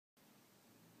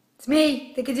It's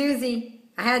me, the Kadoozy.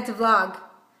 I had to vlog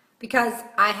because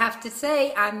I have to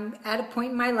say I'm at a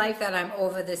point in my life that I'm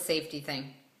over this safety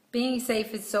thing. Being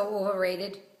safe is so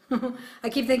overrated. I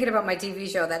keep thinking about my TV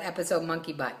show, that episode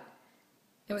Monkey Butt.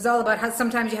 It was all about how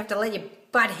sometimes you have to let your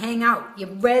butt hang out. Your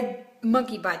red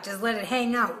monkey butt, just let it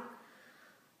hang out.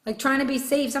 Like trying to be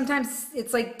safe, sometimes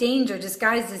it's like danger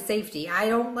disguised as safety. I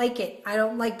don't like it. I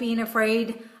don't like being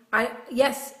afraid.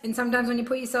 Yes, and sometimes when you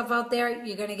put yourself out there,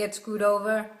 you're going to get screwed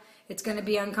over. It's going to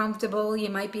be uncomfortable. You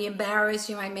might be embarrassed.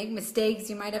 You might make mistakes.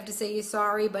 You might have to say you're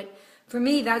sorry. But for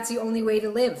me, that's the only way to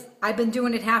live. I've been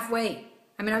doing it halfway.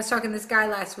 I mean, I was talking to this guy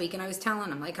last week, and I was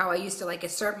telling him, like, how I used to, like,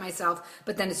 assert myself,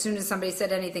 but then as soon as somebody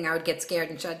said anything, I would get scared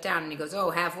and shut down. And he goes, oh,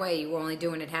 halfway, you were only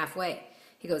doing it halfway.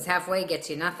 He goes, halfway gets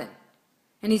you nothing.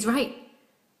 And he's right.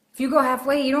 If you go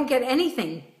halfway, you don't get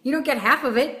anything. You don't get half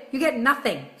of it. You get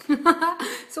nothing.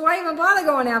 So why even bother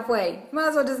going halfway? You might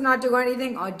as well just not do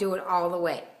anything or do it all the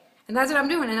way. And that's what I'm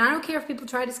doing. And I don't care if people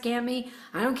try to scam me.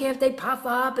 I don't care if they puff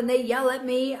up and they yell at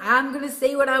me. I'm going to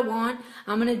say what I want.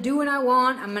 I'm going to do what I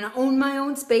want. I'm going to own my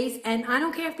own space. And I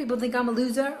don't care if people think I'm a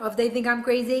loser or if they think I'm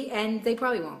crazy. And they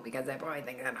probably won't, because they probably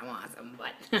think that I'm awesome.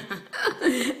 But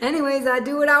anyways, I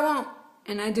do what I want.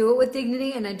 And I do it with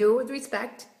dignity and I do it with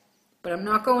respect. But I'm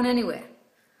not going anywhere.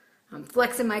 I'm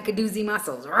flexing my Kadoozy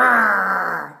muscles.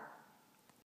 Rawr!